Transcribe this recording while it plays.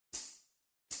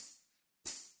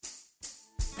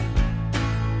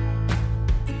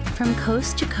From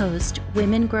coast to coast,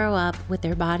 women grow up with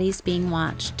their bodies being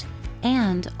watched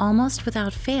and, almost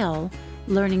without fail,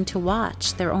 learning to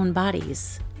watch their own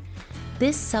bodies.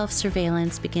 This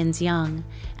self-surveillance begins young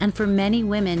and for many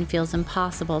women feels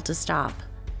impossible to stop.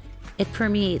 It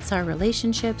permeates our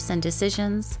relationships and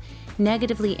decisions,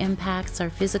 negatively impacts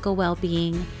our physical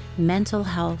well-being, mental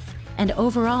health, and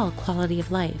overall quality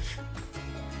of life.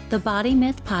 The Body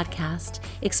Myth podcast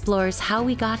explores how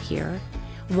we got here,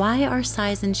 why our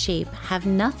size and shape have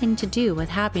nothing to do with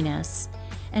happiness,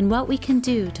 and what we can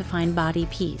do to find body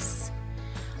peace.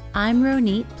 I'm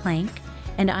Ronit Plank,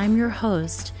 and I'm your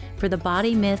host for the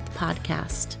Body Myth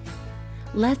podcast.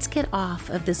 Let's get off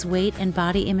of this weight and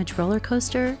body image roller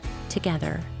coaster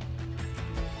together.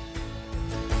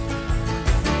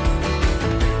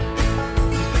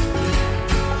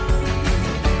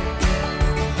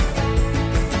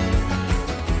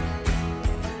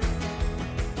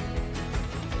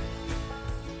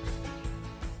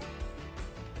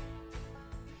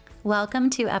 Welcome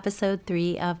to episode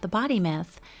 3 of The Body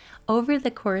Myth. Over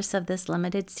the course of this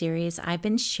limited series, I've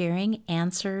been sharing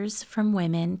answers from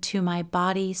women to my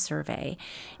body survey.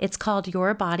 It's called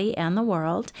Your Body and the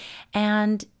World,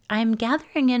 and I'm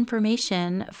gathering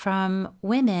information from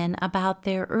women about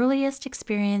their earliest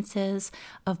experiences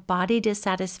of body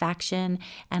dissatisfaction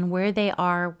and where they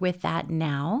are with that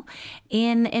now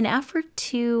in an effort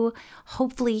to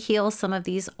hopefully heal some of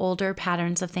these older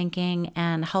patterns of thinking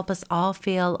and help us all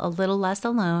feel a little less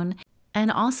alone, and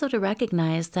also to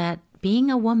recognize that being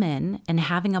a woman and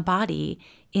having a body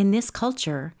in this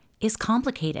culture is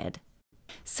complicated.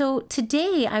 So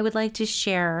today I would like to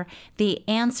share the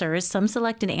answers, some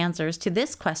selected answers to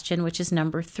this question, which is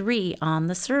number 3 on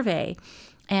the survey.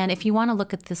 And if you want to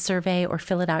look at the survey or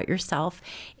fill it out yourself,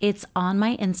 it's on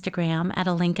my Instagram at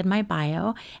a link in my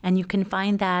bio, and you can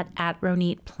find that at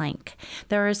Ronit Plank.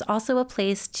 There is also a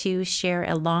place to share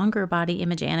a longer body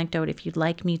image anecdote if you'd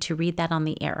like me to read that on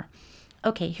the air.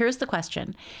 Okay, here's the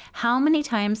question. How many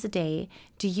times a day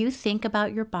do you think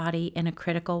about your body in a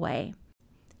critical way?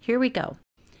 Here we go.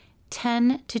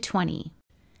 10 to 20.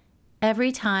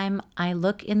 Every time I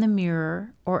look in the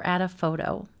mirror or at a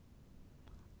photo.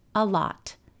 A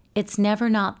lot. It's never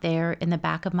not there in the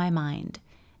back of my mind,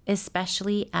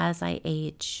 especially as I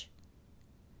age.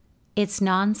 It's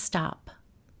nonstop.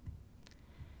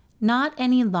 Not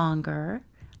any longer.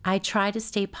 I try to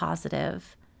stay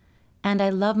positive, and I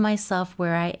love myself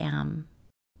where I am.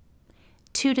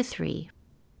 2 to 3.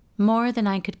 More than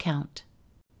I could count.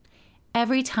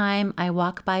 Every time I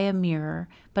walk by a mirror,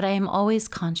 but I am always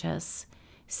conscious,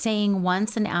 saying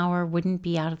once an hour wouldn't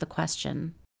be out of the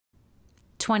question.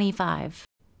 25.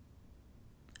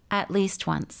 At least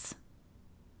once.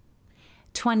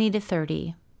 20 to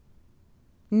 30.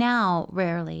 Now,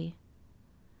 rarely.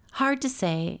 Hard to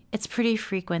say, it's pretty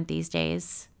frequent these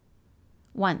days.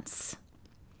 Once.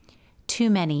 Too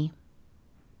many.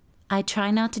 I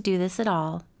try not to do this at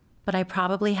all, but I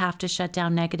probably have to shut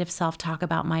down negative self-talk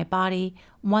about my body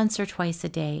once or twice a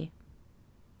day.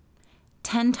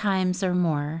 10 times or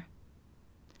more.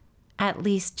 At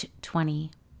least 20.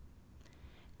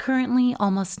 Currently,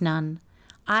 almost none.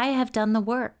 I have done the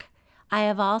work. I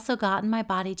have also gotten my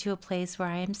body to a place where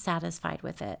I am satisfied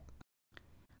with it.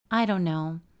 I don't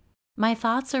know. My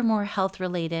thoughts are more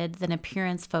health-related than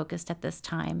appearance-focused at this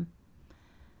time.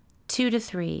 2 to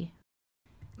 3.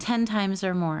 10 times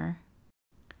or more.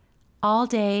 All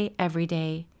day, every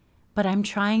day, but I'm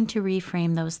trying to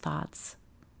reframe those thoughts.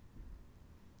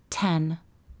 10.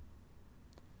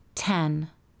 10.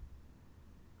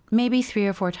 Maybe 3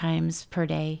 or 4 times per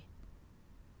day.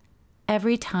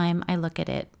 Every time I look at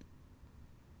it.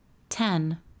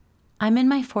 10. I'm in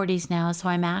my 40s now, so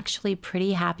I'm actually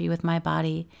pretty happy with my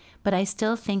body, but I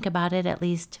still think about it at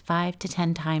least 5 to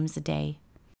 10 times a day.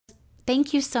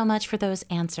 Thank you so much for those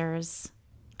answers.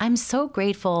 I'm so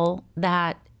grateful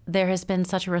that there has been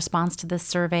such a response to this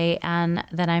survey and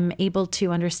that I'm able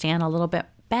to understand a little bit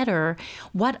better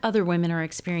what other women are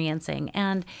experiencing.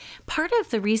 And part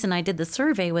of the reason I did the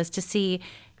survey was to see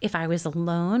if I was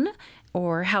alone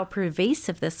or how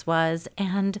pervasive this was.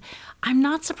 And I'm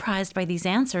not surprised by these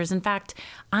answers. In fact,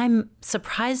 I'm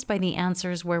surprised by the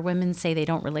answers where women say they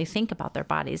don't really think about their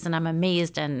bodies. And I'm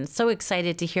amazed and so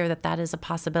excited to hear that that is a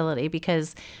possibility,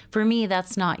 because for me,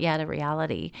 that's not yet a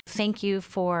reality. Thank you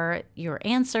for your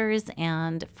answers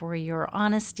and for your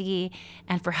honesty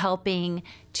and for helping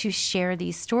to share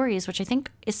these stories, which I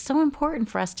think is so important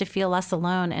for us to feel less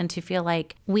alone and to feel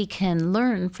like we can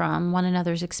learn from one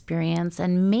another's experience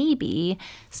and maybe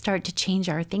start to change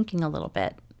our thinking a little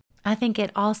bit. I think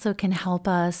it also can help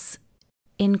us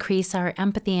increase our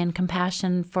empathy and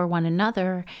compassion for one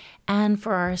another and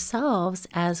for ourselves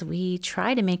as we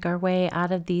try to make our way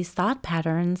out of these thought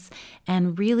patterns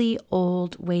and really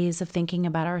old ways of thinking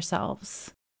about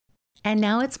ourselves. And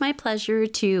now it's my pleasure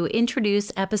to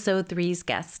introduce episode 3's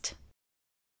guest.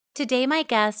 Today, my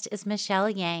guest is Michelle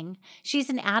Yang. She's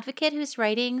an advocate whose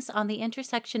writings on the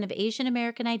intersection of Asian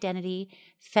American identity,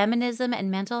 feminism,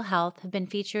 and mental health have been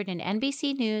featured in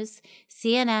NBC News,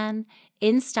 CNN,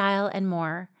 InStyle, and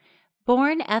more.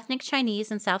 Born ethnic Chinese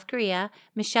in South Korea,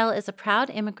 Michelle is a proud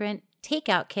immigrant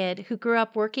takeout kid who grew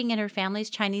up working in her family's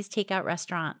Chinese takeout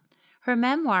restaurant. Her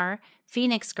memoir,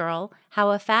 Phoenix Girl: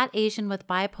 How a Fat Asian with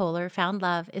Bipolar Found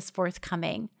Love, is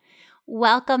forthcoming.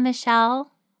 Welcome,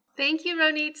 Michelle. Thank you,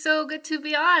 Ronit. So good to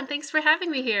be on. Thanks for having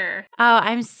me here. Oh,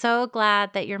 I'm so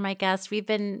glad that you're my guest. We've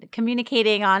been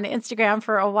communicating on Instagram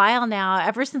for a while now,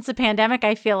 ever since the pandemic,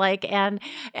 I feel like. And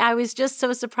I was just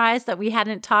so surprised that we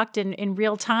hadn't talked in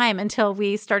real time until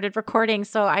we started recording.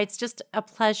 So it's just a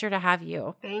pleasure to have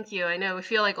you. Thank you. I know we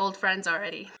feel like old friends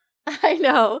already. I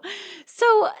know.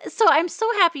 So I'm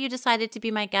so happy you decided to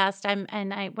be my guest. When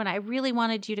I really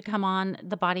wanted you to come on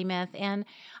The Body Myth. And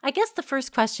I guess the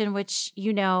first question, which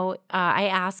I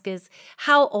ask, is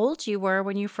how old you were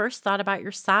when you first thought about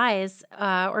your size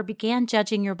or began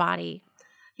judging your body.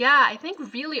 Yeah, I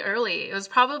think really early. It was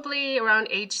probably around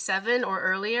age 7 or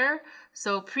earlier.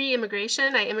 So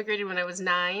pre-immigration, I immigrated when I was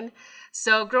 9.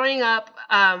 So growing up,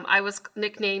 I was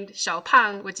nicknamed Xiao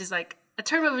Pang, which is like a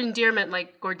term of endearment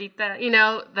like gordita,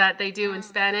 that they do in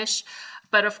Spanish.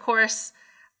 But of course,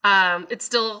 it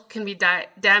still can be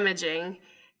damaging.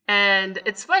 And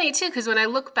it's funny too, because when I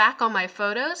look back on my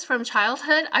photos from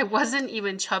childhood, I wasn't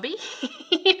even chubby,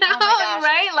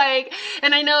 right? Like,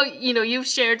 and I know, you've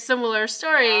shared similar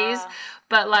stories,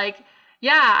 but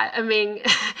yeah, I mean,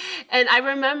 and I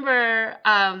remember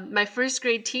my first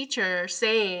grade teacher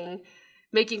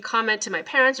making comment to my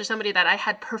parents or somebody that I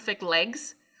had perfect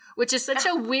legs, which is such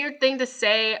a weird thing to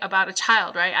say about a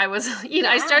child, right? I was,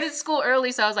 I started school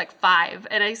early, so I was like 5.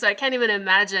 And so I can't even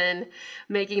imagine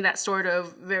making that sort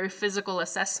of very physical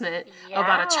assessment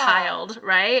about a child,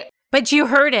 right? But you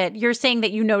heard it. You're saying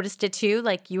that you noticed it too?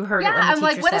 Like you heard it when the teacher said it? Yeah,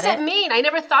 I'm like, what does that mean? I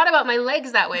never thought about my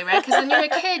legs that way, right? Because when you're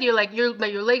a kid, you're like, your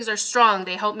legs are strong.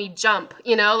 They help me jump,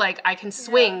 like I can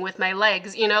swing with my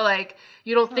legs, like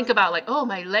you don't think about like, oh,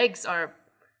 my legs are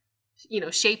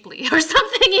shapely or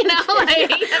something,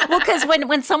 Well, because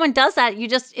when someone does that, you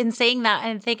just, in saying that,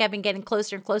 and I think I've been getting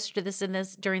closer and closer to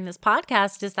this during this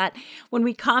podcast, is that when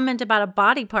we comment about a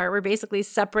body part, we're basically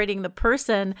separating the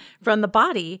person from the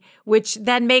body, which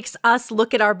then makes us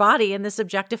look at our body in this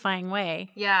objectifying way.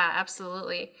 Yeah,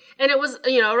 absolutely. And it was,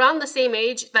 around the same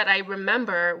age that I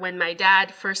remember when my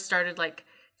dad first started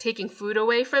taking food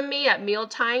away from me at meal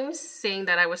times, saying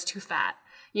that I was too fat,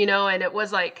 and it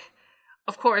was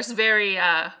of course, very,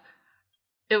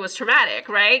 it was traumatic,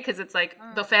 right? Because it's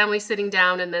the family sitting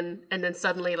down and then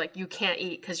suddenly you can't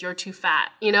eat because you're too fat,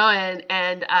 and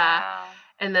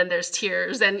then there's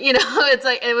tears and, it's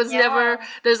it was never,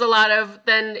 there's a lot of,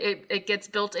 then it gets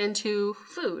built into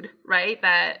food, right?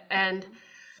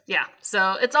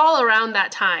 So it's all around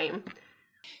that time.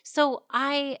 So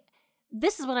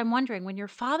this is what I'm wondering. When your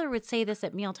father would say this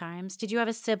at mealtimes, did you have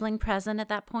a sibling present at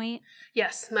that point?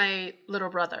 Yes, my little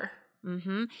brother.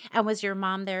 Mm-hmm. And was your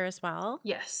mom there as well?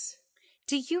 Yes.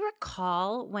 Do you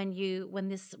recall when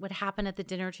this would happen at the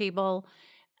dinner table,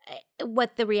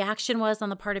 what the reaction was on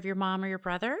the part of your mom or your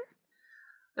brother?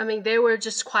 I mean, they were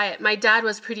just quiet. My dad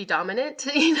was pretty dominant,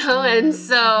 and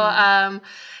so,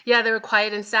 they were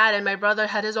quiet and sad. And my brother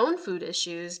had his own food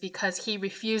issues because he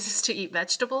refuses to eat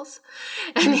vegetables.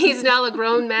 And he's now a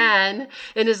grown man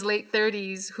in his late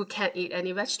 30s who can't eat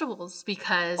any vegetables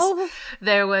because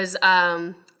there was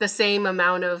the same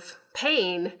amount of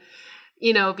pain,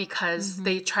 because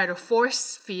they try to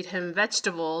force feed him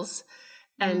vegetables.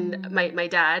 And my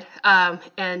dad,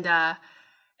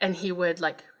 and he would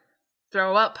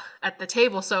throw up at the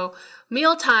table. So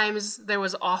meal times, there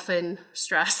was often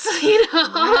stress, Wow,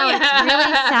 it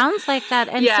really sounds like that.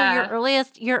 And so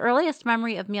your earliest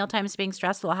memory of meal times being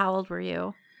stressful, how old were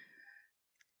you?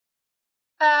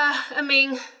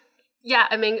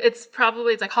 It's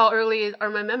probably, how early are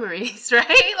my memories, right?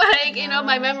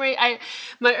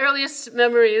 My earliest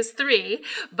memory is 3,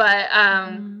 but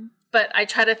I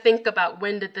try to think about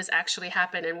when did this actually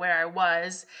happen and where I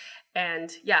was. And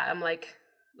I'm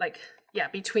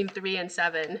between 3 and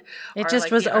 7. It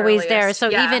just was always there. So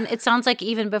even, it sounds like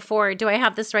even before, do I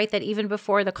have this right, that even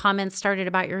before the comments started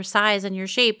about your size and your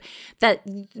shape, that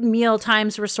meal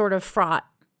times were sort of fraught?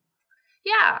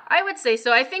 Yeah, I would say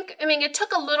so. It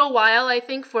took a little while,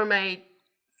 for my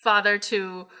father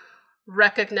to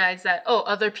recognize that, oh,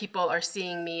 other people are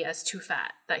seeing me as too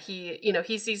fat, that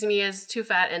he sees me as too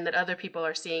fat, and that other people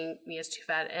are seeing me as too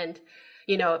fat. And,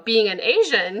 being an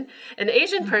Asian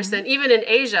person, even in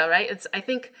Asia, right? I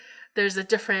think there's a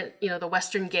different, the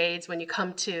Western gaze when you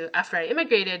come to after I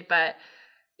immigrated, but,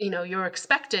 you're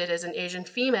expected as an Asian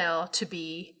female to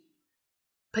be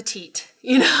petite,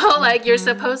 like you're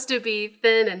supposed to be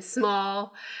thin and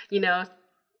small,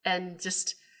 and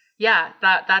just,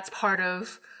 that's part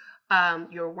of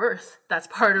your worth. That's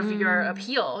part of your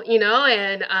appeal,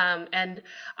 and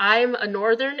I'm a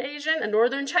Northern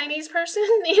Chinese person,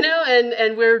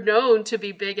 and we're known to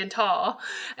be big and tall,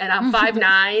 and I'm 5'9",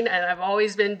 and I've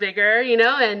always been bigger,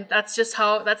 and that's just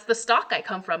that's the stock I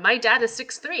come from. My dad is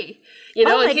 6'3",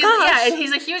 and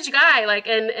he's a huge guy, like,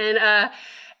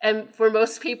 and for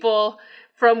most people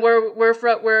from where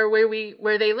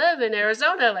they live in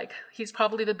Arizona, like, he's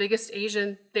probably the biggest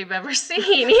Asian they've ever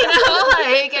seen,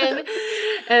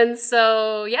 and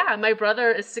so, my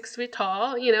brother is 6 feet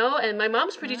tall, and my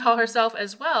mom's pretty tall herself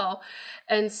as well.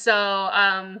 And so,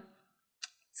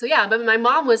 but my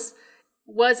mom was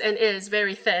and is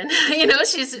very thin,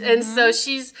 and so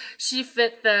she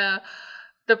fit the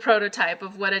prototype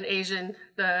of what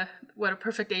what a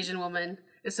perfect Asian woman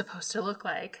is supposed to look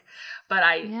like. But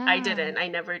I didn't. I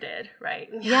never did, right?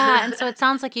 Yeah, and so it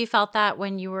sounds like you felt that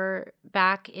when you were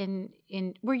back in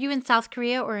were you in South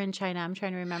Korea or in China? I'm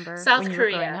trying to remember. South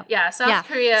Korea. Yeah, South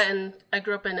Korea, and I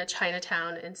grew up in a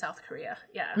Chinatown in South Korea.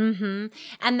 Yeah. Mm-hmm.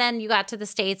 And then you got to the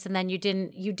States, and then you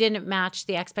didn't match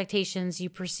the expectations you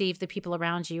perceived the people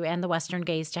around you and the Western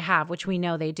gaze to have, which we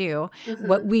know they do,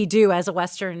 what we do as a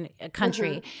Western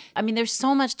country. I mean, there's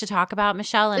so much to talk about,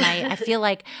 Michelle, and I feel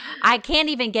like I can't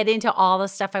even get into all the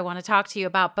stuff I want to talk to you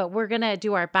about, but we're going to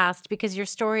do our best because your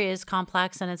story is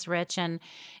complex and it's rich and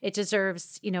it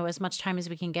deserves, as much time as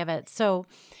we can give it. So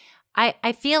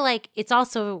I feel like it's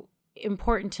also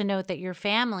important to note that your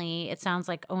family, it sounds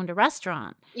like, owned a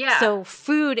restaurant. Yeah. So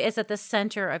food is at the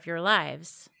center of your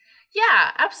lives.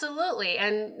 Yeah, absolutely.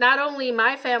 And not only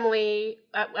my family,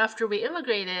 after we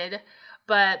immigrated,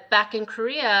 but back in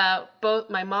Korea,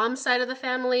 both my mom's side of the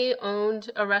family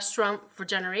owned a restaurant for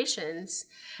generations.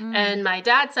 And my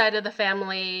dad's side of the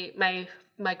family,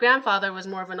 my grandfather was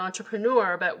more of an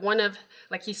entrepreneur, but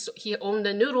he owned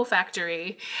a noodle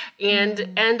factory and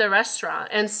a restaurant.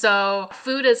 And so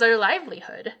food is our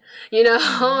livelihood,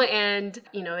 and,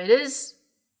 it is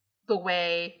the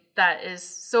way that is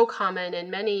so common in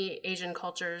many Asian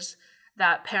cultures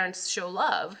that parents show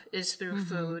love is through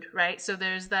food, right? So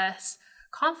there's this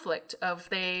conflict of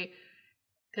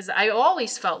because I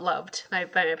always felt loved by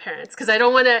my parents, because I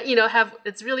don't want to,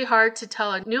 it's really hard to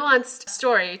tell a nuanced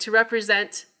story to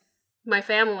represent my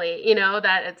family,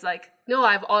 that it's like, no,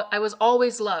 I was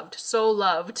always loved, so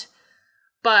loved,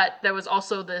 but there was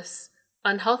also this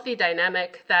unhealthy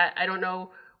dynamic that I don't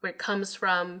know where it comes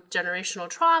from, generational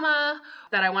trauma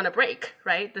that I want to break,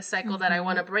 right? The cycle that I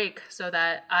want to break so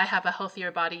that I have a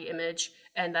healthier body image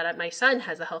and that my son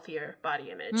has a healthier body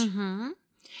image.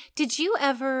 Did you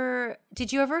ever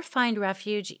find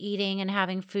refuge eating and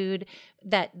having food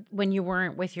that when you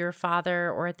weren't with your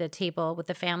father or at the table with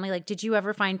the family? Like, did you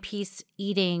ever find peace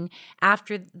eating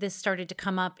after this started to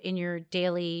come up in your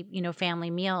daily,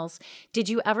 family meals? Did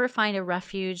you ever find a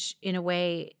refuge in a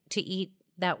way to eat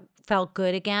that felt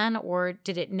good again, or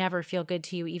did it never feel good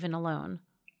to you even alone?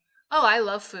 Oh, I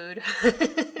love food.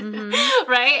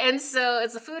 Right? And so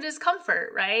food is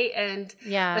comfort, right? And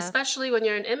especially when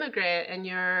you're an immigrant and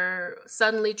you're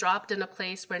suddenly dropped in a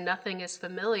place where nothing is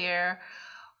familiar,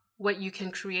 what you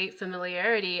can create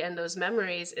familiarity and those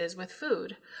memories is with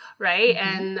food, right?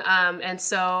 And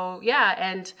so,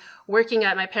 and working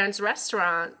at my parents'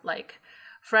 restaurant, like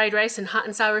fried rice and hot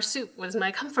and sour soup was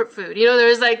my comfort food.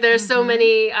 There's so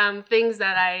many things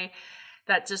that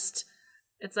just,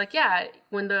 it's like,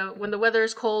 when the weather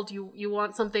is cold, you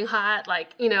want something hot,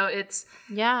 it's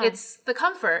the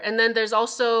comfort. And then there's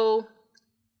also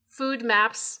food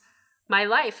maps my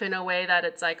life in a way that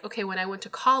it's like, okay, when I went to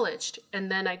college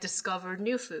and then I discovered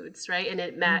new foods, right? And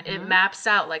it maps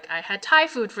out, like, I had Thai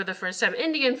food for the first time,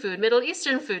 Indian food, Middle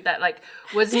Eastern food that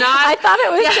was not. I thought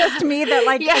it was just me that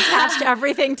attached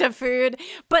everything to food.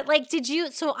 But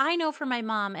so I know for my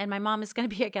mom, and my mom is going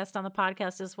to be a guest on the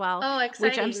podcast as well. Oh, exciting.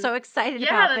 Which I'm so excited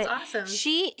about. Yeah, that's awesome.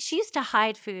 She used to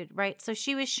hide food, right? So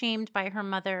she was shamed by her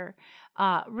mother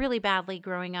really badly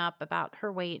growing up about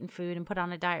her weight and food and put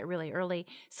on a diet really early.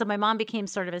 So my mom became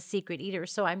sort of a secret eater.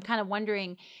 So I'm kind of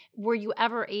wondering, were you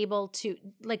ever able to,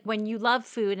 when you love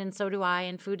food, and so do I,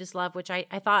 and food is love, which I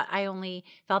thought I only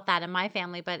felt that in my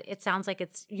family, but it sounds like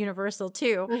it's universal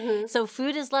too. So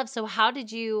food is love. So how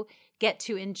did you get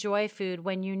to enjoy food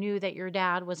when you knew that your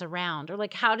dad was around? Or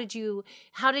like, how did you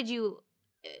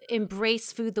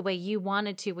embrace food the way you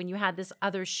wanted to when you had this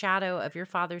other shadow of your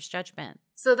father's judgment?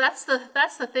 So that's the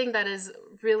thing that is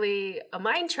really a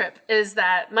mind trip, is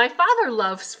that my father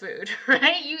loves food,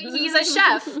 right? He's a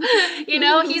chef,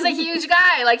 he's a huge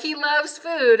guy. Like, he loves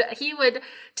food. He would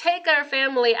take our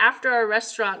family after our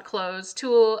restaurant closed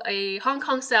to a Hong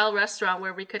Kong style restaurant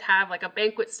where we could have like a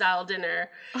banquet style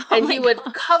dinner. And he would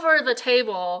cover the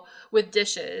table with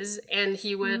dishes, and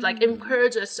he would like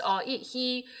encourage us to all eat.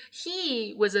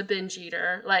 He was a binge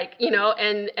eater, like,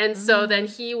 and so then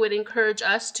he would encourage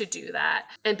us to do that.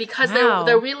 And because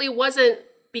there really wasn't,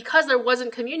 because there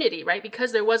wasn't community, right?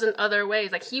 Because there wasn't other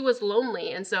ways, like, he was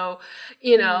lonely. And so,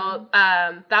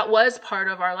 that was part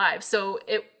of our lives. So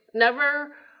it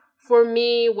never, for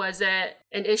me, was it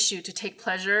an issue to take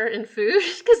pleasure in food,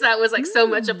 because that was like so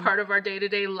much a part of our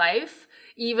day-to-day life.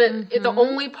 Even the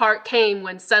only part came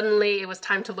when suddenly it was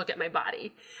time to look at my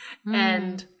body.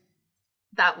 And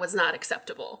that was not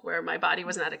acceptable, where my body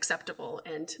was not acceptable.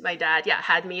 And my dad,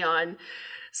 had me on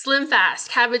Slim Fast,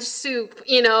 cabbage soup,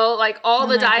 like all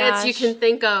the diets you can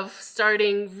think of,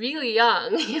 starting really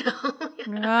young,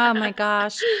 Oh my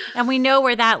gosh. And we know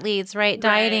where that leads, right?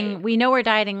 Dieting, we know where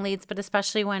dieting leads, but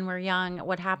especially when we're young,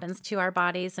 what happens to our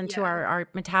bodies and to our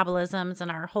metabolisms and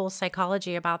our whole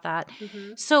psychology about that.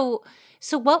 So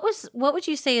what would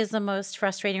you say is the most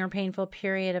frustrating or painful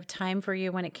period of time for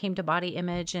you when it came to body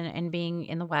image and being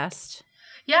in the West?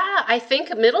 Yeah, I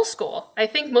think middle school. I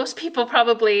think most people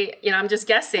probably, I'm just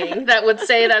guessing, that would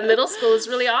say that middle school is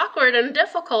really awkward and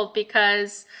difficult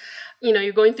because,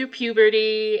 you're going through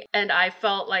puberty, and I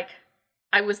felt like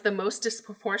I was the most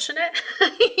disproportionate,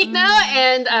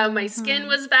 and my skin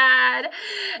was bad.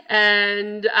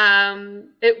 And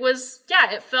it was,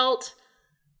 it felt...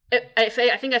 I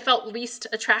think I felt least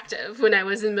attractive when I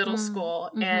was in middle school.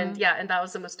 And that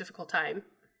was the most difficult time.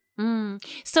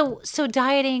 So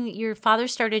dieting, your father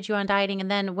started you on dieting,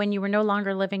 and then when you were no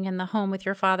longer living in the home with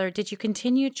your father, did you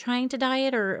continue trying to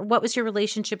diet, or what was your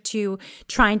relationship to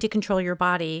trying to control your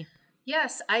body?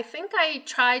 Yes, I think I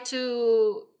tried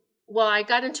to. Well, I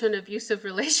got into an abusive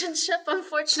relationship,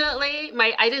 unfortunately.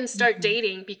 I didn't start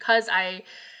dating because I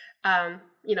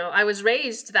was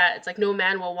raised that it's like, no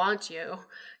man will want you.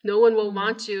 No one will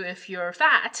want you if you're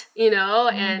fat,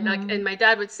 and my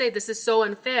dad would say, this is so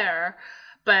unfair.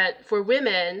 But for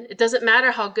women, it doesn't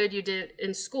matter how good you did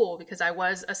in school, because I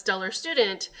was a stellar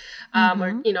student,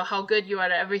 or, how good you are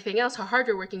at everything else, how hard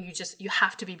you're working. You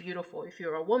have to be beautiful if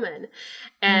you're a woman.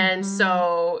 And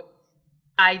so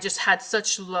I just had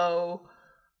such low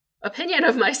opinion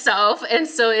of myself. And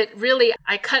so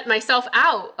I cut myself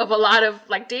out of a lot of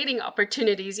like dating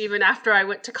opportunities, even after I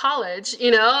went to college,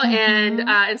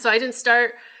 and so I didn't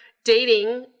start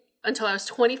dating until I was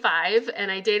 25,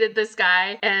 and I dated this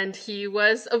guy, and he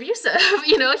was abusive.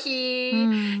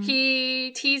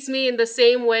 He teased me in the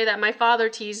same way that my father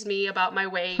teased me about my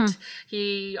weight.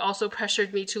 He also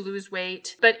pressured me to lose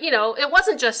weight. But, it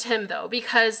wasn't just him though,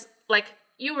 because like,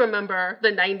 you remember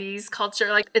the 90s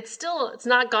culture, like it's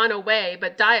not gone away,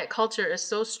 but diet culture is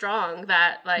so strong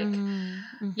that like,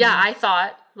 I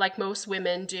thought, like most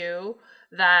women do,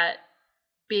 that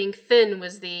being thin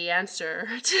was the answer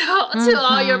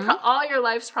to all your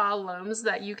life's problems,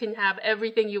 that you can have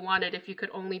everything you wanted if you could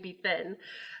only be thin.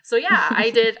 So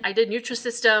I did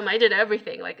Nutrisystem, I did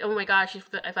everything. Like, oh my gosh,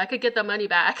 if I could get the money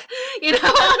back, those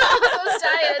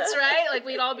diets, right? Like,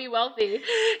 we'd all be wealthy.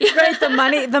 Right,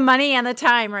 the money and the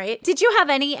time, right? Did you have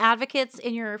any advocates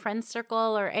in your friend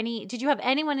circle, or did you have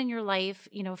anyone in your life,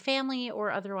 family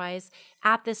or otherwise,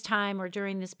 at this time or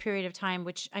during this period of time,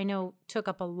 which I know took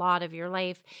up a lot of your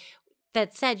life,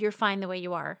 that said you're fine the way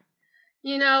you are?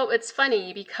 It's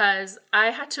funny because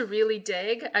I had to really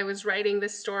dig. I was writing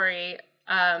this story,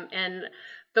 and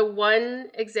the one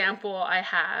example I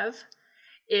have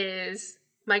is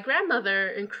my grandmother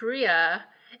in Korea,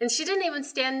 and she didn't even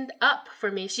stand up for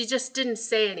me. She just didn't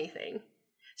say anything.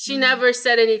 She never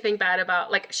said anything bad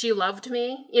about, like, she loved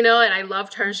me, and I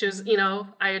loved her. She was,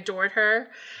 I adored her,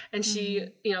 and she,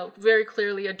 very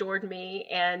clearly adored me.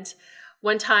 And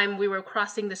one time we were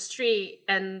crossing the street,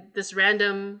 and this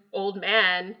random old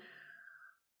man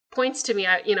points to me,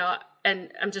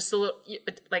 and I'm just a little,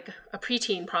 like a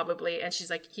preteen probably. And he's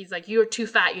like, you're too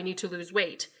fat. You need to lose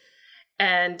weight.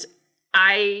 And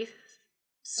I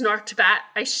snarked back.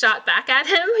 I shot back at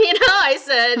him, I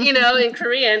said, in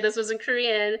Korean, this was in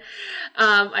Korean.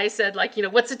 I said, like,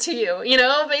 what's it to you,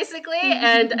 basically.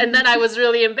 And then I was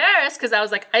really embarrassed because I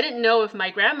was like, I didn't know if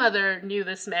my grandmother knew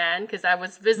this man because I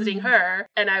was visiting her.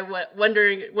 And I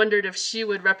wondered if she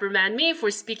would reprimand me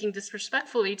for speaking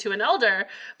disrespectfully to an elder.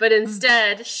 But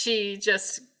instead, she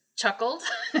just chuckled.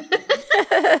 And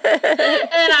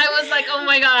I was like, oh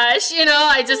my gosh,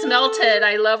 I just melted.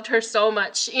 I loved her so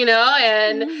much,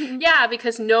 and yeah,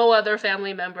 because no other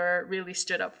family member really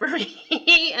stood up for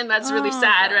me. And that's really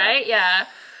sad, God. Right? Yeah.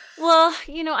 Well,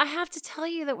 I have to tell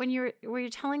you that when you're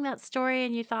telling that story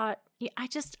and you thought,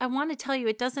 I want to tell you,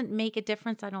 it doesn't make a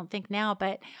difference, I don't think now,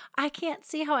 but I can't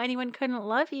see how anyone couldn't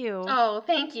love you. Oh,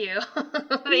 thank you.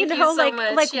 Thank you so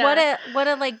much. Like yeah. what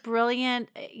a like brilliant,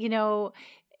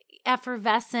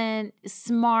 effervescent,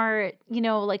 smart,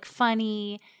 like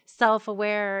funny,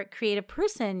 self-aware, creative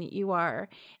person you are.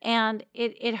 And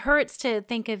it hurts to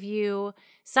think of you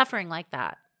suffering like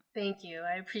that. Thank you.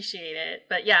 I appreciate it.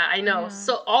 But yeah, I know. Yeah.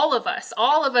 So all of us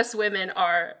women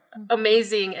are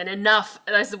amazing and enough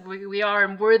as we are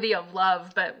and worthy of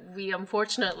love, but we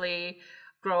unfortunately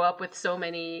grow up with so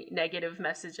many negative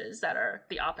messages that are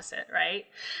the opposite, right?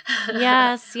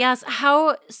 Yes.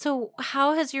 How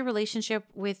has your relationship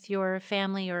with your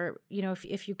family, or,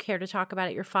 if you care to talk about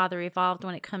it, your father, evolved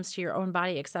when it comes to your own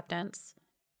body acceptance?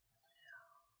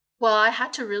 Well, I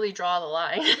had to really draw the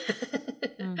line.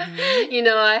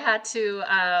 I had to,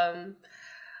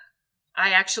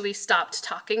 I actually stopped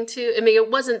talking to,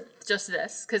 it wasn't just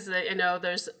this, because,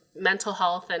 there's mental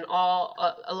health and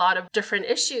a lot of different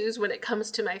issues when it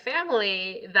comes to my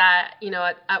family that,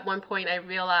 at one point I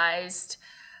realized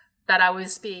that I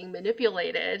was being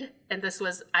manipulated. And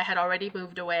I had already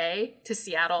moved away to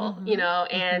Seattle,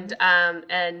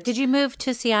 and Did you move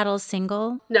to Seattle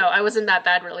single? No, I was in that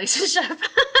bad relationship.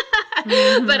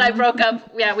 But I broke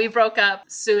up. Yeah, we broke up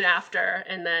soon after.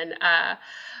 And then,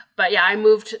 but yeah, I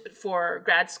moved for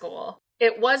grad school.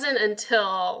 It wasn't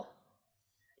until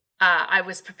I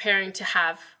was preparing to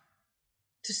have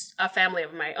a family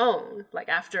of my own, like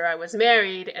after I was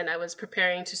married and I was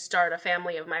preparing to start a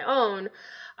family of my own,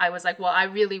 I was like, well, I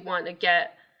really want to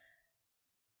get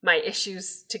my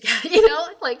issues together,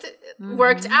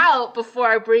 worked out before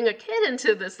I bring a kid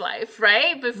into this life,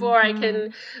 right? Before I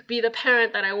can be the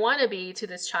parent that I want to be to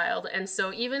this child. And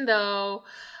so even though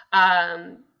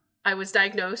I was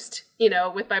diagnosed,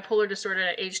 with bipolar disorder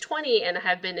at age 20 and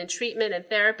have been in treatment and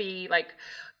therapy,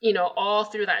 all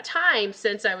through that time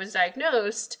since I was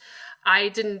diagnosed, I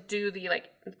didn't do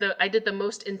I did the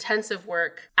most intensive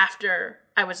work after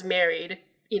I was married,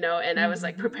 and I was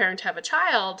preparing to have a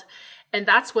child. And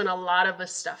that's when a lot of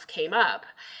this stuff came up.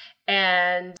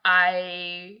 And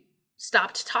I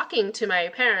stopped talking to my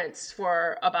parents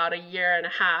for about 1.5 years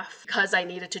because I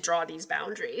needed to draw these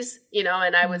boundaries, and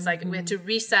I was we had to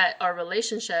reset our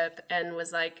relationship and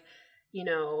was like,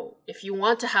 if you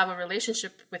want to have a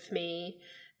relationship with me,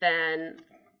 then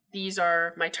these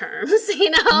are my terms,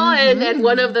 and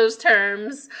one of those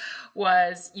terms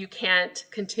was you can't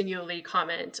continually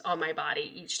comment on my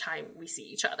body each time we see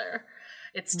each other.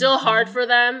 It's still hard for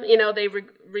them, they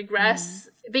regress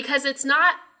because it's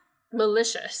not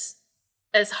malicious.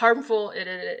 As harmful it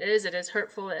is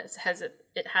hurtful as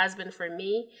it has been for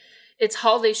me. It's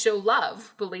how they show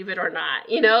love, believe it or not.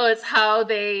 It's how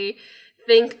they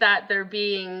think that they're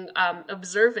being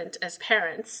observant as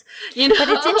parents. But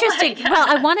it's interesting. Well,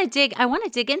 I want to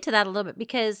dig into that a little bit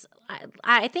because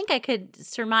I think I could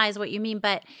surmise what you mean.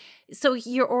 But so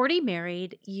you're already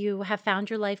married. You have found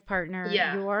your life partner.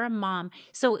 Yeah. You're a mom.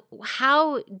 So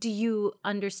how do you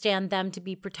understand them to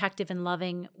be protective and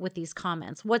loving with these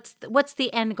comments? What's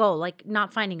the end goal? Like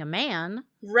not finding a man?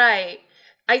 Right.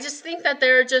 I just think that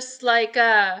they're just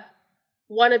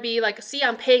want to be see,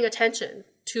 I'm paying attention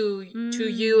to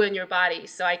you and your body.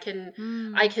 So I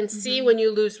can see when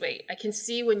you lose weight. I can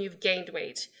see when you've gained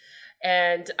weight.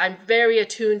 And I'm very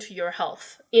attuned to your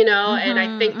health, and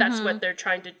I think that's what they're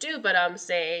trying to do, but I'm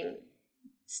saying,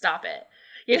 stop it.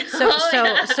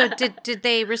 So did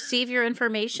they receive your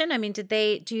information? I mean,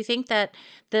 do you think that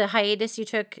the hiatus you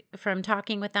took from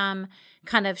talking with them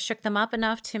kind of shook them up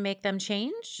enough to make them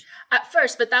change? At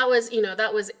first, but that was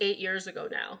 8 years ago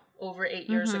now, over 8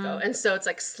 years ago. And so it's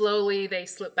slowly they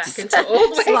slip back into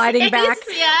old ways. Sliding back.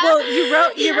 Yeah.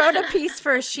 Well, you wrote a piece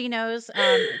for She Knows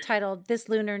titled "This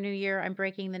Lunar New Year, I'm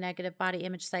Breaking the Negative Body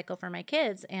Image Cycle for My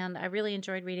Kids." And I really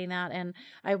enjoyed reading that. And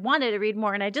I wanted to read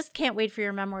more. And I just can't wait for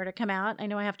your memoir to come out. I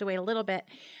know I have to wait a little bit.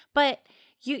 But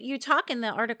you talk in the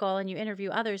article and you interview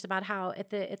others about how at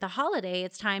the holiday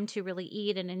it's time to really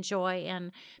eat and enjoy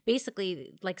and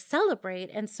basically like celebrate.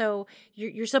 And so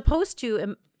you're supposed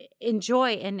to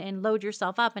enjoy and load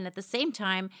yourself up. And at the same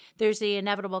time, there's the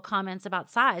inevitable comments about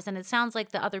size. And it sounds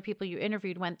like the other people you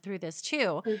interviewed went through this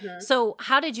too. So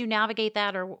how did you navigate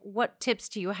that, or what tips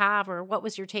do you have, or what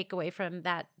was your takeaway from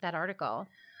that article?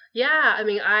 Yeah, I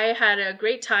mean, I had a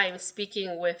great time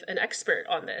speaking with an expert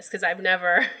on this because I've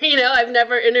never, I've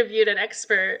never interviewed an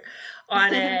expert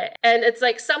on it. And it's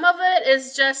like some of it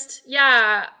is just,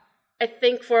 I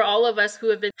think for all of us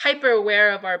who have been hyper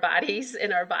aware of our bodies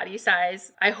and our body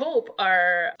size, I hope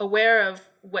are aware of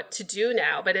what to do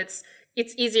now, but it's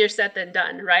easier said than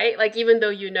done, right? Like, even though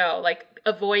like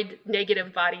avoid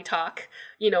negative body talk,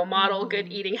 model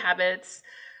good eating habits,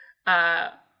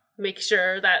 make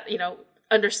sure that,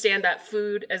 understand that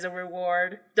food as a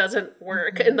reward doesn't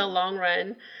work in the long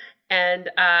run. And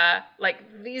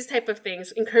like these type of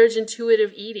things, encourage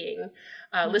intuitive eating.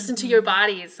 Listen to your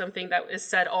body is something that is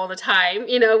said all the time,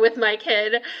 with my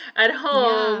kid at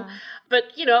home. Yeah. But,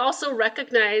 also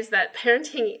recognize that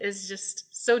parenting is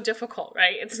just so difficult,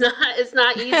 right? It's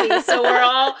not easy. So we're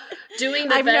all doing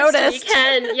the best we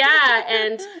can. Yeah.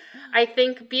 And I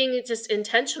think being just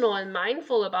intentional and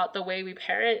mindful about the way we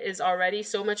parent is already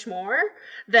so much more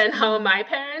than how my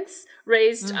parents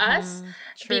raised us.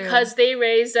 True. Because they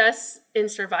raised us in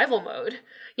survival mode.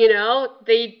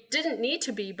 They didn't need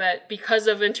to be, but because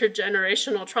of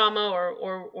intergenerational trauma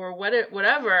or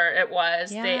whatever it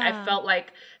was, I felt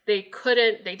like they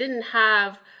didn't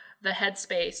have the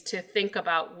headspace to think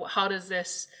about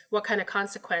what kind of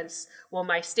consequence will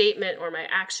my statement or my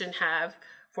action have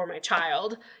for my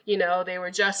child. They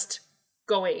were just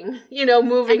going,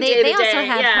 moving day to day. They also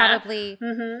had probably,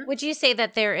 would you say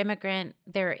that their immigrant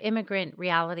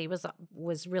reality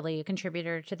was really a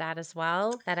contributor to that as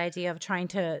well? That idea of trying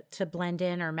to blend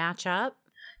in or match up?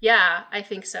 Yeah, I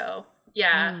think so.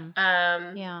 Yeah.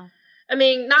 Yeah. I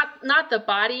mean, not the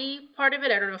body part of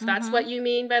it. I don't know if that's what you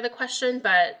mean by the question,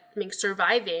 but I mean,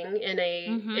 surviving in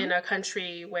a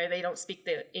country where they don't speak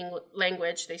the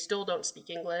language, they still don't speak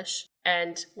English,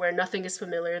 and where nothing is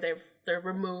familiar, they're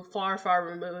removed, far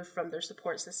removed from their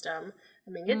support system. I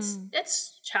mean,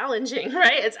 it's challenging,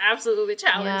 right? It's absolutely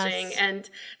challenging. Yes. And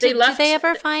did they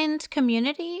ever find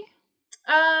community?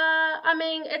 I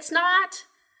mean, it's not.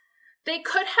 They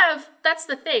could have, that's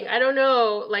the thing. I don't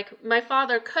know, like my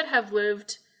father could have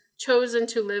chosen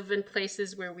to live in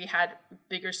places where we had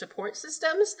bigger support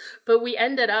systems, but we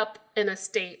ended up in a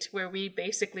state where we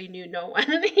basically knew no one,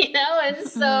 and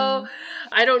so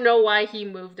I don't know why he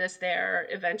moved us there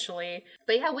eventually.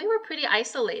 But yeah, we were pretty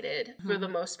isolated for the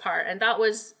most part, and that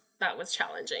was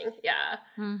challenging. Yeah.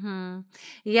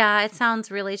 Yeah, it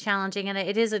sounds really challenging. And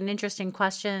it is an interesting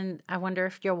question. I wonder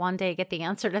if you'll one day get the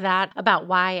answer to that about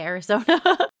why Arizona.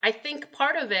 I think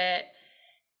part of it,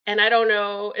 and I don't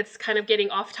know, it's kind of getting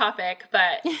off topic,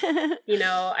 but,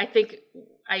 I think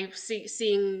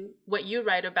seeing what you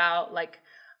write about, like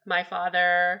my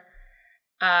father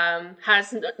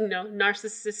has,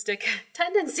 narcissistic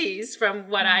tendencies from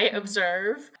what I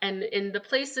observe. And in the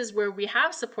places where we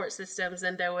have support systems,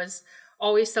 and there was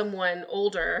always someone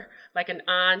older, like an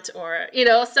aunt or,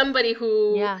 somebody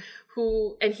who,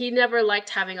 and he never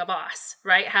liked having a boss,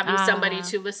 right? Having somebody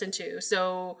to listen to.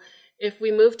 So if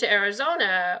we moved to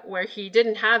Arizona where he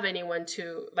didn't have anyone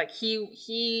to, like,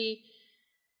 he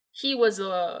was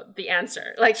the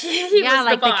answer. Like he was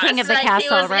like the boss. The king of the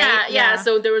castle, right? Yeah.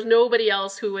 So there was nobody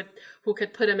else who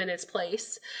could put him in his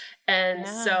place. And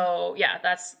so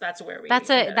that's where we.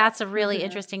 That's a really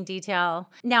interesting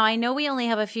detail. Now I know we only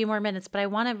have a few more minutes, but I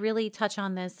want to really touch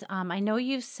on this. I know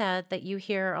you've said that you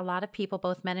hear a lot of people,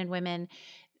 both men and women,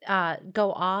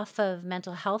 go off of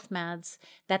mental health meds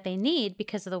that they need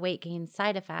because of the weight gain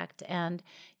side effect. And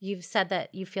you've said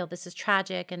that you feel this is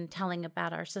tragic and telling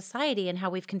about our society and how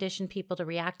we've conditioned people to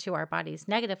react to our bodies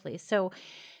negatively. So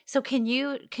can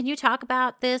you talk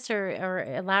about this or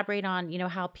elaborate on,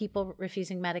 how people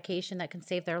refusing medication that can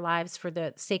save their lives for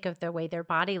the sake of the way their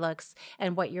body looks,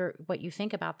 and what you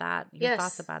think about that, your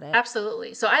thoughts about it?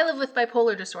 Absolutely. So I live with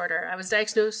bipolar disorder. I was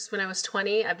diagnosed when I was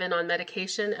 20. I've been on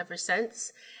medication ever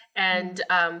since. And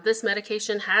this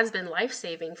medication has been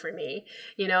life-saving for me.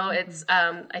 It's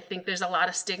I think there's a lot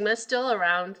of stigma still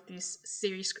around these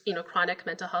serious, chronic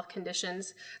mental health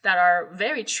conditions that are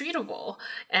very treatable.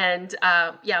 And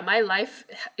my life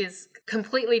is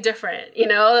completely different,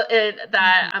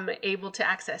 that I'm able to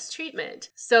access treatment.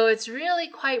 So it's really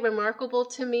quite remarkable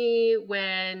to me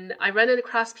when I run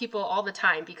across people all the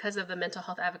time because of the mental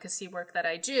health advocacy work that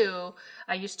I do.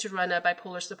 I used to run a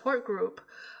bipolar support group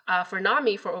for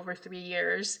NAMI for over 3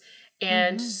 years.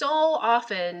 And so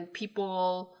often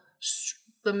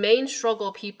the main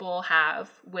struggle people have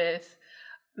with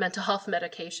mental health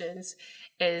medications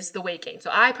is the weight gain. So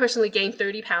I personally gained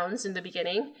 30 pounds in the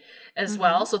beginning as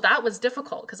well. So that was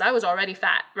difficult because I was already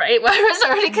fat, right? I was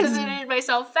already considering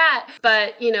myself fat.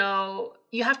 But,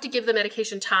 you have to give the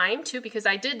medication time too, because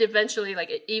I did eventually, like,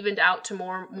 it evened out to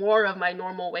more of my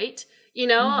normal weight,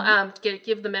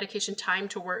 give the medication time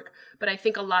to work. But I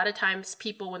think a lot of times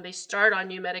people, when they start on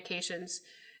new medications,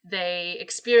 they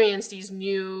experience these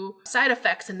new side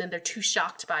effects and then they're too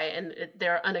shocked by it and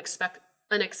they're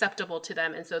unacceptable to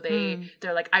them. And so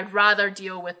they're like, I'd rather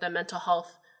deal with the mental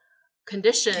health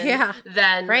condition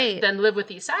than live with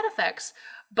these side effects.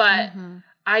 But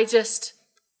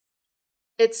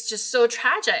it's just so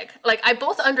tragic. Like, I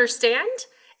both understand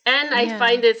and I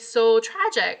find it so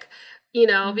tragic,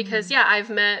 because I've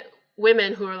met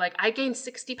women who are like, I gained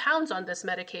 60 pounds on this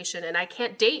medication and I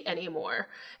can't date anymore.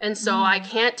 And so I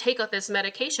can't take up this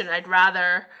medication. I'd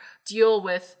rather deal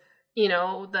with,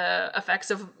 the effects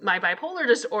of my bipolar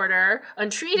disorder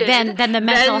untreated than the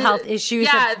mental health issues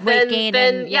of weight gain.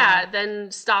 Then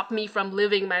stop me from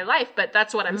living my life. But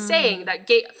that's what I'm saying, that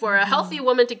for a healthy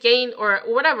woman to gain, or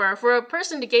whatever, for a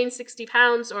person to gain 60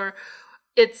 pounds, or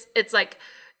it's like,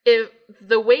 if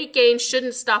the weight gain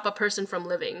shouldn't stop a person from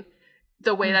living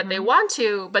the way that they want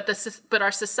to, but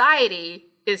our society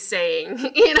is saying,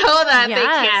 that they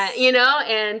can't,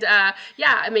 and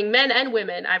I mean, men and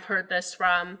women, I've heard this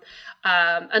from.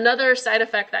 Another side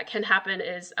effect that can happen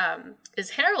is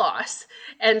hair loss.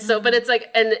 And so, but it's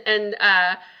like, and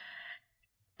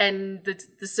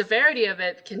the severity of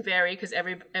it can vary because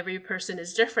every person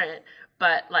is different.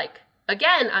 But like,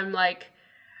 again, I'm like,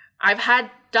 I've had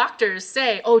doctors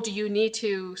say, oh, do you want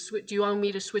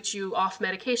me to switch you off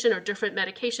medication or different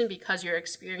medication because you're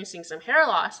experiencing some hair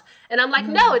loss? And I'm like,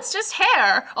 no, it's just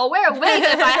hair. I'll wear a wig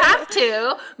if I have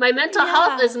to. My mental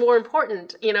health is more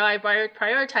important. I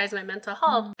prioritize my mental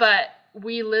health. But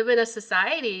we live in a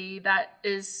society that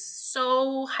is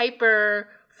so hyper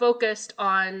focused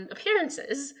on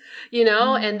appearances,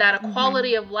 and that a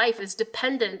quality of life is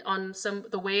dependent on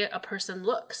the way a person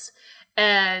looks.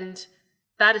 And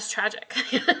that is tragic.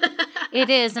 It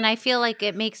is. And I feel like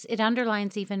it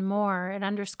underlines even more, it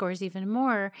underscores even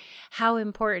more how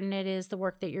important it is, the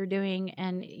work that you're doing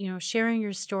and, sharing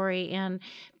your story and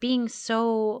being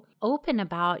so open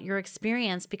about your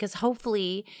experience, because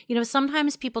hopefully,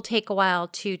 sometimes people take a while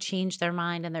to change their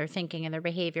mind and their thinking and their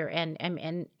behavior. And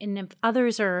if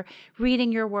others are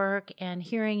reading your work and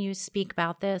hearing you speak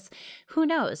about this, who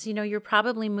knows, you're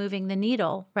probably moving the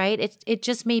needle, right? It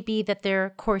just may be that their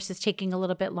course is taking a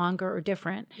little bit longer or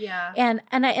different. Yeah. And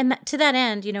to that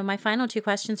end, my final two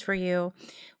questions for you.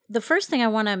 The first thing I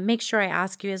want to make sure I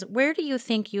ask you is, where do you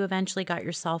think you eventually got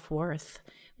your self-worth?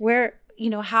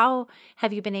 How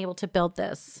have you been able to build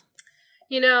this?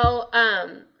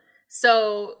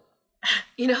 So,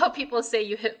 how people say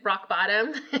you hit rock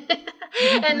bottom?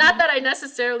 And not that I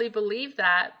necessarily believe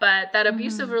that, but that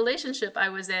abusive relationship I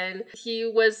was in, he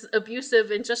was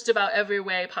abusive in just about every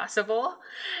way possible.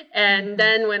 And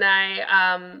then when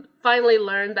I finally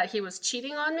learned that he was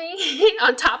cheating on me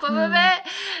on top of it,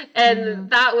 and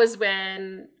that was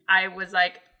when I was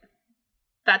like,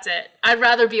 that's it. I'd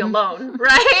rather be alone,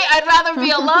 right? I'd rather be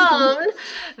alone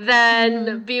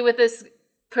than be with this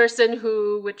person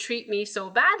who would treat me so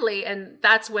badly. And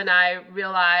that's when I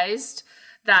realized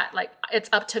that, like, it's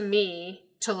up to me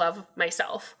to love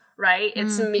myself, right?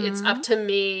 It's me. It's up to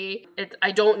me.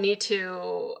 I don't need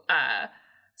to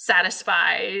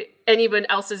satisfy anyone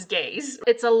else's gaze.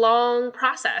 It's a long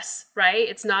process, right?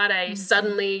 It's not a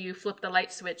suddenly you flip the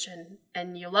light switch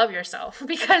and you love yourself,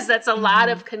 because that's a lot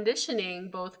of conditioning,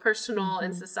 both personal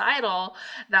and societal,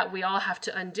 that we all have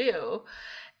to undo.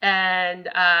 And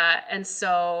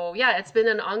so, it's been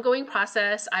an ongoing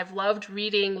process. I've loved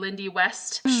reading Lindy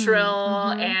West,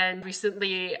 Shrill, and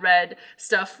recently read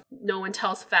stuff, No One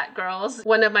Tells Fat Girls.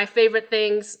 One of my favorite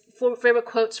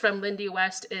quotes from Lindy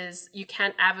West is, you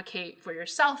can't advocate for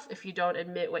yourself if you don't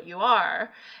admit what you are.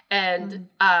 And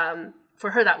for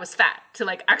her, that was fat. To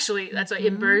like, actually, that's like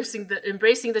embracing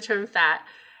the term fat.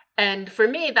 And for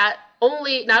me, that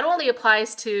not only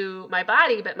applies to my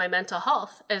body, but my mental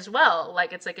health as well.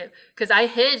 Like, it's like, because I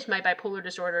hid my bipolar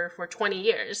disorder for 20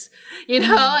 years,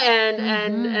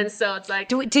 and so it's like.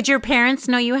 Did your parents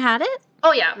know you had it?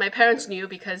 Oh yeah, my parents knew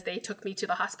because they took me to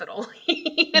the hospital,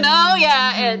 and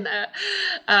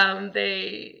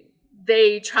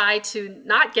they tried to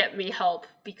not get me help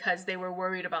because they were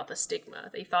worried about the stigma.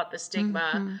 They thought the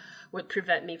stigma would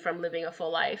prevent me from living a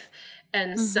full life.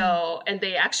 And so, and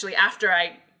they actually, after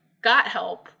I got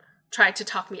help, tried to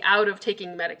talk me out of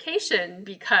taking medication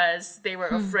because they were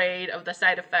afraid of the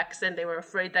side effects and they were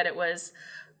afraid that it was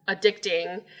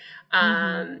addicting.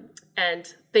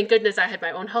 And thank goodness I had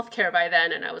my own healthcare by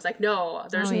then. And I was like, no,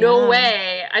 there's no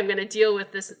way I'm going to deal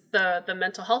with this, the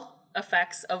mental health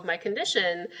effects of my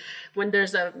condition when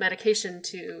there's a medication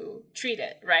to treat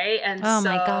it, right? And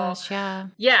my gosh,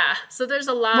 yeah. So there's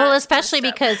a lot. Well, especially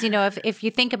because, you know, if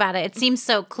you think about it, it seems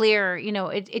so clear, you know,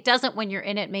 it doesn't when you're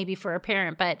in it, maybe for a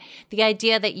parent, but the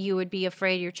idea that you would be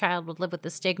afraid your child would live with the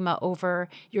stigma over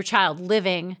your child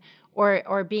living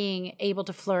or being able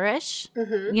to flourish,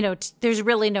 you know, there's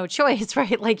really no choice,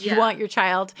 right? Like you want your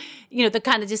child, you know, the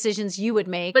kind of decisions you would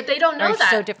make. But they don't know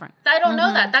that. So different. I don't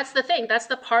know that. That's the thing. That's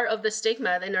the part of the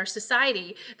stigma in our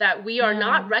society, that we are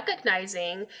not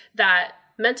recognizing that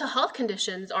mental health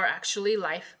conditions are actually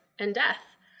life and death,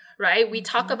 right? We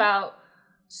talk about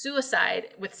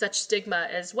suicide with such stigma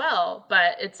as well,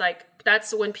 but it's like,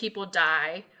 that's when people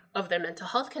die of their mental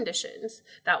health conditions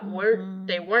that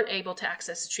they weren't able to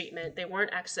access treatment, they weren't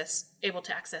able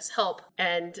to access help,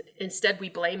 and instead we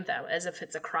blame them as if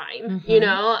it's a crime, you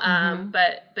know.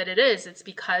 But it's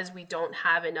because we don't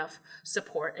have enough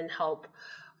support and help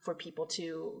for people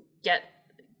to get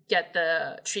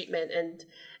the treatment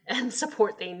and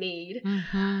support they need.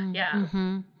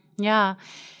 Yeah.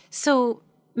 So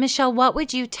Michelle, what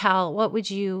would you,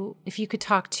 if you could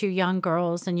talk to young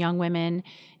girls and young women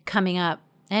coming up,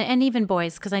 and even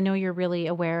boys, because I know you're really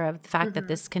aware of the fact that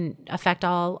this can affect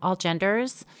all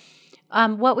genders.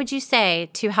 What would you say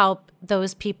to help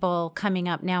those people coming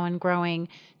up now and growing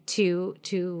to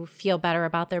feel better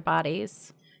about their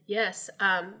bodies? Yes,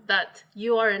 that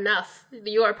you are enough.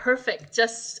 You are perfect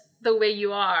just the way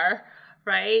you are,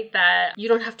 right? That you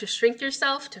don't have to shrink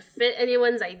yourself to fit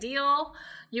anyone's ideal.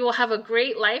 You will have a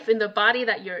great life in the body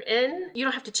that you're in. You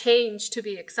don't have to change to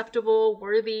be acceptable,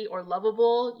 worthy, or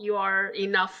lovable. You are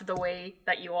enough the way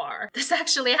that you are. This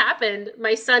actually happened.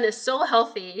 My son is so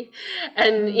healthy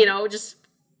and, you know, just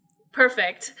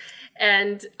perfect.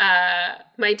 And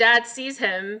my dad sees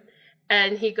him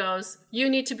and he goes, "You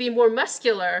need to be more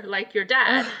muscular like your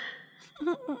dad."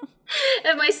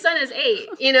 And my son is 8,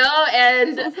 you know,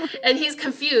 and he's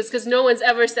confused because no one's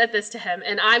ever said this to him.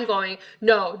 And I'm going,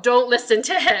 no, don't listen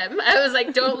to him. I was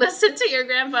like, don't listen to your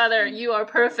grandfather. You are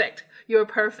perfect. You're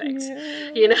perfect,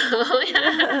 you know?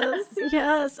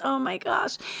 Yes. Oh my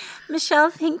gosh. Michelle,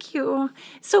 thank you.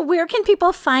 So where can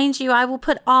people find you? I will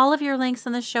put all of your links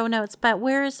in the show notes, but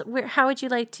how would you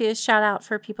like to shout out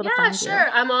for people to find you? Yeah,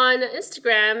 sure. I'm on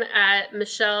Instagram at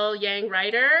Michelle Yang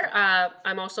Writer.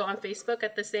 I'm also on Facebook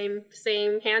at the same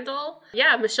handle.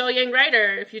 Yeah, Michelle Yang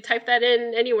Writer. If you type that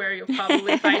in anywhere, you'll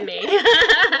probably find me.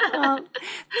 Well,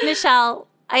 Michelle,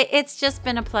 it's just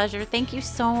been a pleasure. Thank you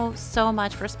so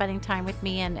much for spending time with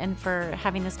me and for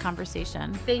having this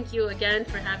conversation. Thank you again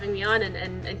for having me on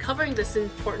and covering this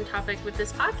important topic with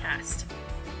this podcast.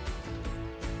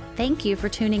 Thank you for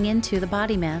tuning in to The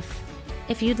Body Myth.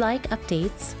 If you'd like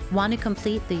updates, want to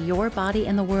complete the Your Body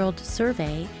in the World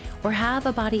survey, or have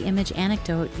a body image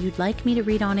anecdote you'd like me to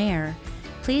read on air,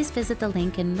 please visit the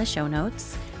link in the show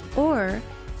notes or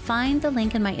find the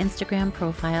link in my Instagram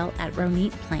profile at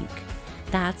Ronit Plank.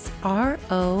 That's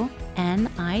RONITPLANK.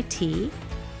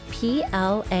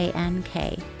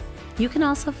 You can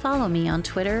also follow me on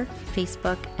Twitter,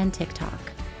 Facebook, and TikTok.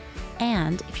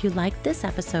 And if you liked this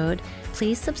episode,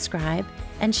 please subscribe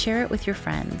and share it with your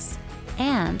friends.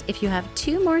 And if you have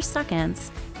 2 more seconds,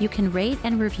 you can rate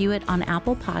and review it on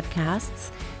Apple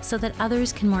Podcasts so that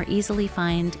others can more easily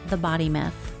find The Body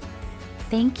Myth.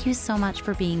 Thank you so much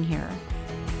for being here.